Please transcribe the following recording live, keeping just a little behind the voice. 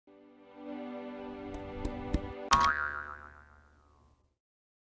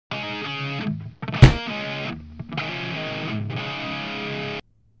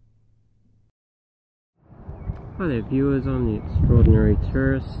Hi there viewers, I'm the Extraordinary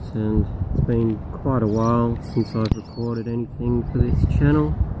Tourist, and it's been quite a while since I've recorded anything for this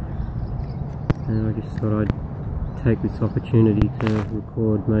channel, and I just thought I'd take this opportunity to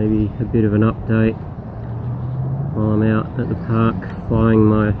record maybe a bit of an update while I'm out at the park flying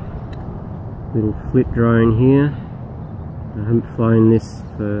my little flip drone here. I haven't flown this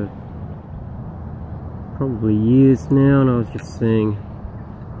for probably years now, and I was just seeing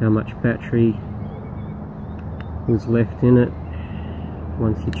how much battery was left in it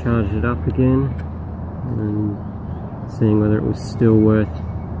once you charged it up again, and seeing whether it was still worth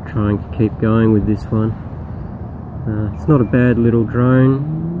trying to keep going with this one. It's not a bad little drone.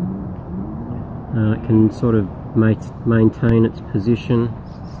 It can sort of maintain its position.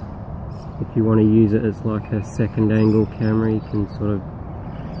 If you want to use it as like a second angle camera, you can sort of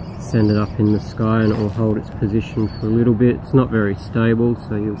send it up in the sky and it will hold its position for a little bit. It's not very stable,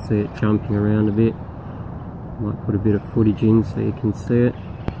 so you'll see it jumping around a bit. Might put a bit of footage in so you can see it,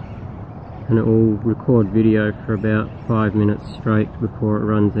 and it will record video for about 5 minutes straight before it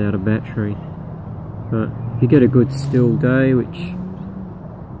runs out of battery. But if you get a good still day, which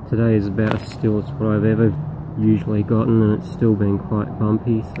today is about as still as what I've ever usually gotten, and it's still been quite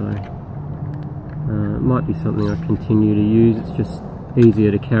bumpy, so it might be something I continue to use. It's just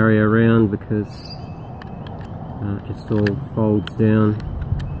easier to carry around because it just all folds down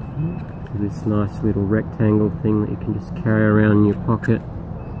to this nice little rectangle thing that you can just carry around in your pocket,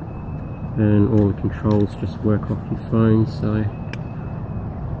 and all the controls just work off your phone. So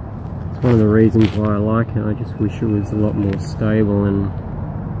it's one of the reasons why I like it. I just wish it was a lot more stable and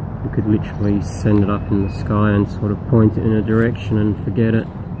you could literally send it up in the sky and sort of point it in a direction and forget it,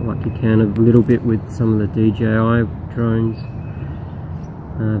 like you can a little bit with some of the DJI drones.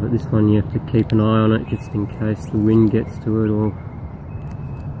 But this one you have to keep an eye on it just in case the wind gets to it or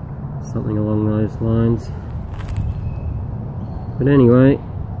something along those lines. But anyway,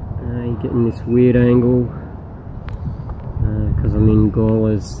 you're getting this weird angle because I'm in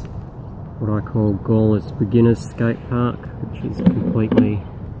Gawler's, what I call Gawler's Beginners Skate Park, which is completely,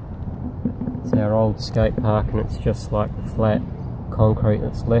 it's our old skate park, and it's just like the flat concrete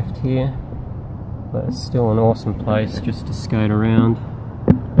that's left here. But it's still an awesome place just to skate around.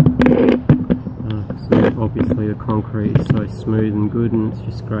 So obviously the concrete is so smooth and good, and it's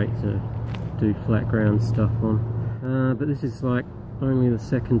just great to do flat ground stuff on. But this is like only the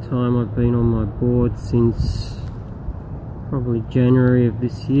second time I've been on my board since probably January of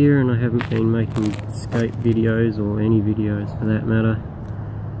this year, and I haven't been making skate videos, or any videos for that matter,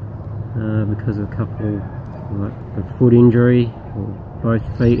 because of a couple, like a foot injury, or both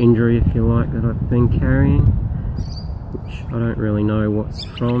feet injury if you like, that I've been carrying, which I don't really know what's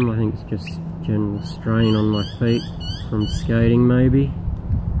from. I think it's just general strain on my feet from skating maybe.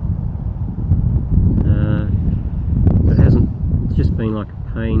 But it hasn't, it's just been like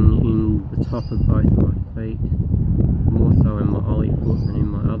a pain in the top of both my feet, more so in my ollie foot than in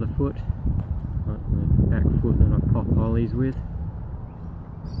my other foot, like the back foot that I pop ollies with.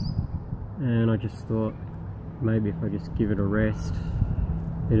 And I just thought maybe if I just give it a rest,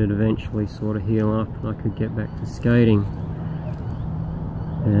 it'd eventually sort of heal up and I could get back to skating.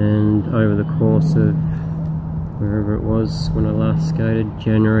 And over the course of wherever it was when I last skated,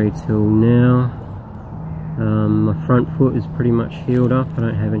 January till now, my front foot is pretty much healed up. I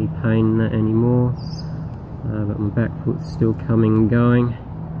don't have any pain in that anymore, but my back foot's still coming and going.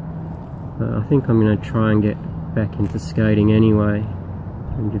 But I think I'm going to try and get back into skating anyway,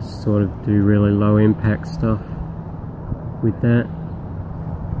 and just sort of do really low impact stuff with that.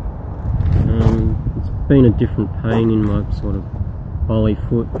 It's been a different pain in my sort of ollie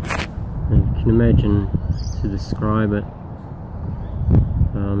foot, and you can imagine to describe it,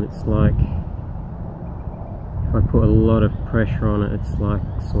 it's like if I put a lot of pressure on it, it's like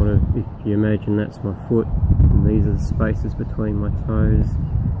sort of, if you imagine that's my foot and these are the spaces between my toes,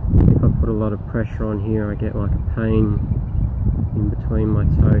 if I put a lot of pressure on here I get like a pain in between my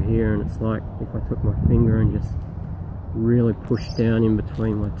toe here, and it's like if I took my finger and just really pushed down in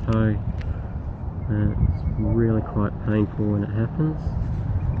between my toe. It's really quite painful when it happens,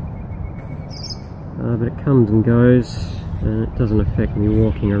 but it comes and goes, and it doesn't affect me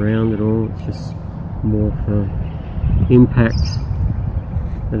walking around at all. It's just more for impact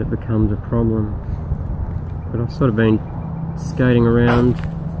that it becomes a problem. But I've sort of been skating around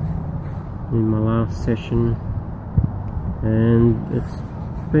in my last session, and it's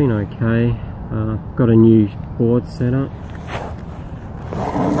been okay. I've got a new board set up,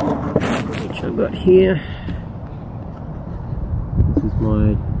 which I've got here. This is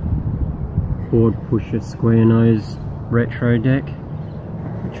my Board Pusher square nose retro deck,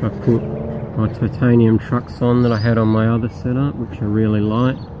 which I put my titanium trucks on that I had on my other setup, which are really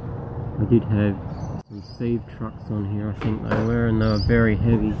light. I did have some sieve trucks on here, I think they were, and they were very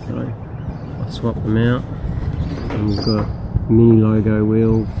heavy, so I swapped them out. And we've got mini logo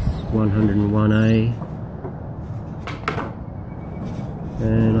wheels, 101A,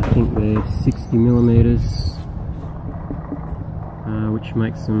 and I think they're 60mm, which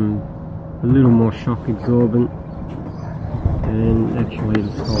makes them a little more shock absorbent, and actually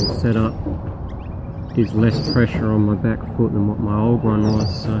this whole setup is less pressure on my back foot than what my old one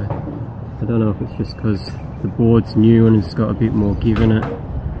was, so I don't know if it's just because the board's new and it's got a bit more give in it,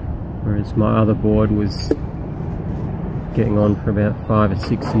 whereas my other board was getting on for about 5 or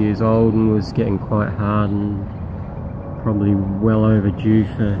 6 years old and was getting quite hard and probably well overdue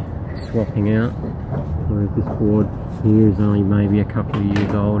for swapping out, whereas this board here is only maybe a couple of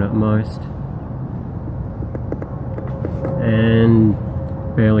years old at most and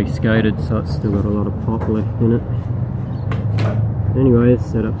barely skated, so it's still got a lot of pop left in it. Anyway, this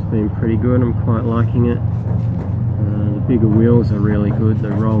setup's been pretty good, I'm quite liking it. The bigger wheels are really good, they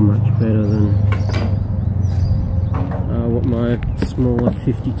roll much better than what my smaller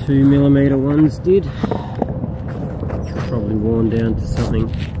 52mm ones did. Probably worn down to something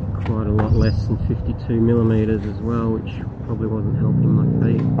quite a lot less than 52mm as well, which probably wasn't helping my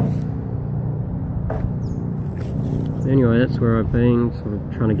feet. Anyway, that's where I've been, sort of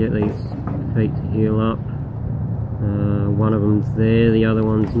trying to get these feet to heal up. One of them's there, the other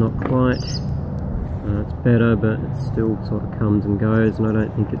one's not quite. It's better, but it still sort of comes and goes, and I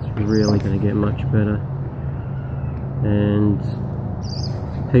don't think it's really going to get much better. And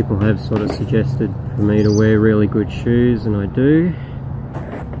people have sort of suggested for me to wear really good shoes, and I do.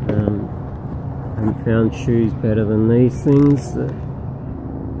 I haven't found shoes better than these things, the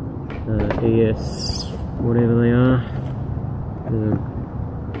ES whatever they are, the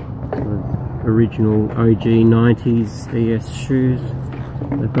sort of original OG 90s ES shoes.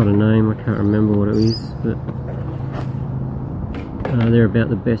 They've got a name, I can't remember what it is, but they're about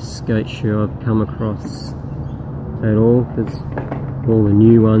the best skate shoe I've come across at all, because all the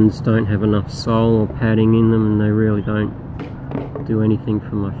new ones don't have enough sole or padding in them, and they really don't do anything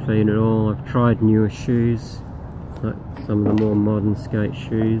for my feet at all. I've tried newer shoes, like some of the more modern skate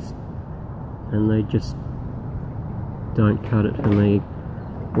shoes, and they just don't cut it for me.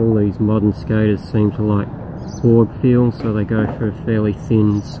 All these modern skaters seem to like board feel, so they go for fairly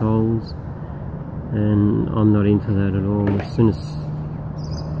thin soles, and I'm not into that at all. As soon as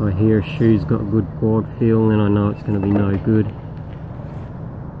I hear a shoe's got good board feel, then I know it's going to be no good.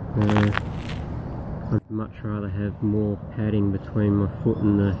 I'd much rather have more padding between my foot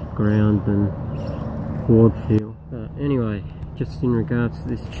and the ground than board feel. But anyway, just in regards to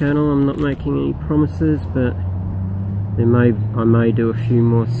this channel, I'm not making any promises, but I may do a few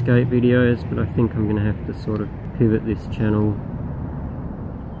more skate videos, but I think I'm going to have to sort of pivot this channel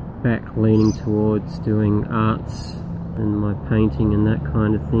back, leaning towards doing arts and my painting and that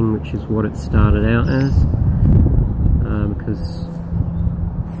kind of thing, which is what it started out as, because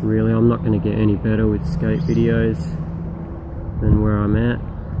really I'm not going to get any better with skate videos than where I'm at,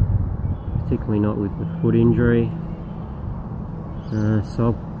 particularly not with the foot injury.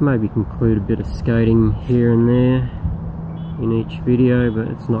 So I'll maybe conclude a bit of skating here and there in each video, but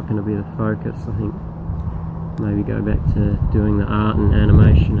it's not going to be the focus. I think maybe go back to doing the art and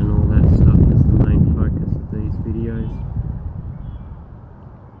animation and all that stuff as the main focus of these videos.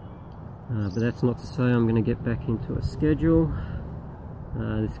 But that's not to say I'm going to get back into a schedule.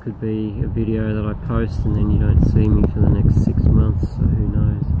 This could be a video that I post and then you don't see me for the next 6 months, so who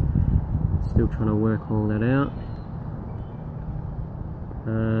knows. Still trying to work all that out.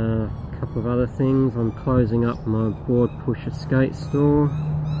 A couple of other things. I'm closing up my board pusher skate store.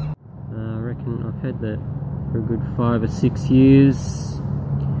 I reckon I've had that for a good 5 or 6 years.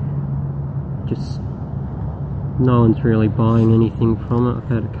 Just no one's really buying anything from it. I've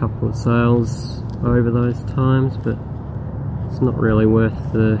had a couple of sales over those times, but it's not really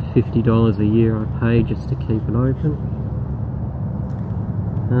worth the $50 a year I pay just to keep it open.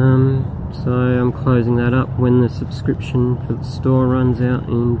 So I'm closing that up when the subscription for the store runs out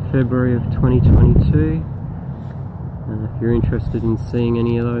in February of 2022. If you're interested in seeing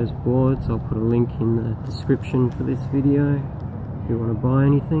any of those boards, I'll put a link in the description for this video if you want to buy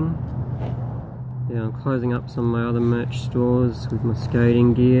anything. Yeah, I'm closing up some of my other merch stores with my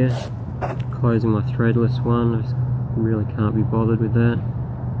skating gear. Closing my threadless one, I just really can't be bothered with that.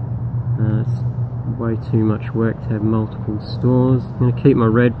 It's way too much work to have multiple stores. I'm going to keep my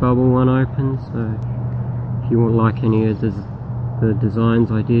Redbubble one open, so if you would like any of the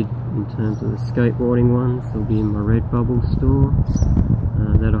designs I did in terms of the skateboarding ones, they'll be in my Redbubble store.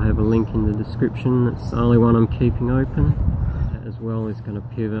 That'll have a link in the description. That's the only one I'm keeping open. That as well is going to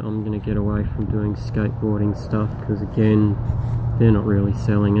pivot. I'm going to get away from doing skateboarding stuff because again, they're not really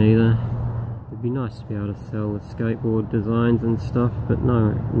selling either. It'd be nice to be able to sell the skateboard designs and stuff, but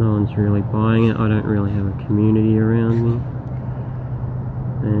no one's really buying it. I don't really have a community around me,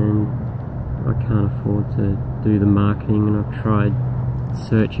 and I can't afford to do the marketing, and I've tried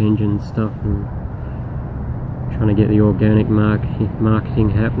search engine stuff and trying to get the organic marketing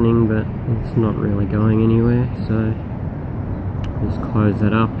happening, but it's not really going anywhere. So just close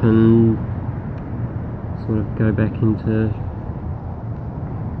that up and sort of go back into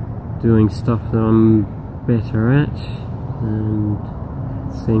doing stuff that I'm better at, and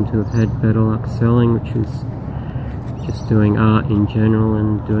seem to have had better luck selling, which is just doing art in general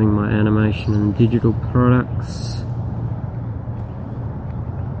and doing my animation and digital products.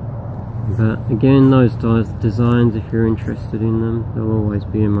 But again, those designs, if you're interested in them, they'll always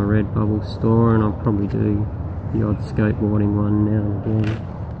be in my Redbubble store, and I'll probably do the odd skateboarding one now and again.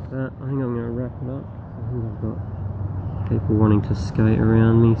 But I think I'm going to wrap it up. I think I've got people wanting to skate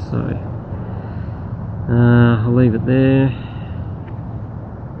around me, so I'll leave it there.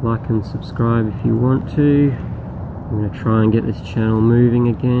 Like and subscribe if you want to. I'm going to try and get this channel moving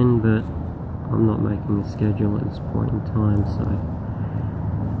again, but I'm not making a schedule at this point in time, so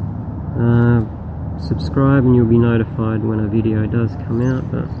subscribe and you'll be notified when a video does come out.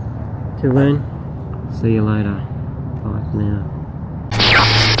 But till then, see you later. Bye for now.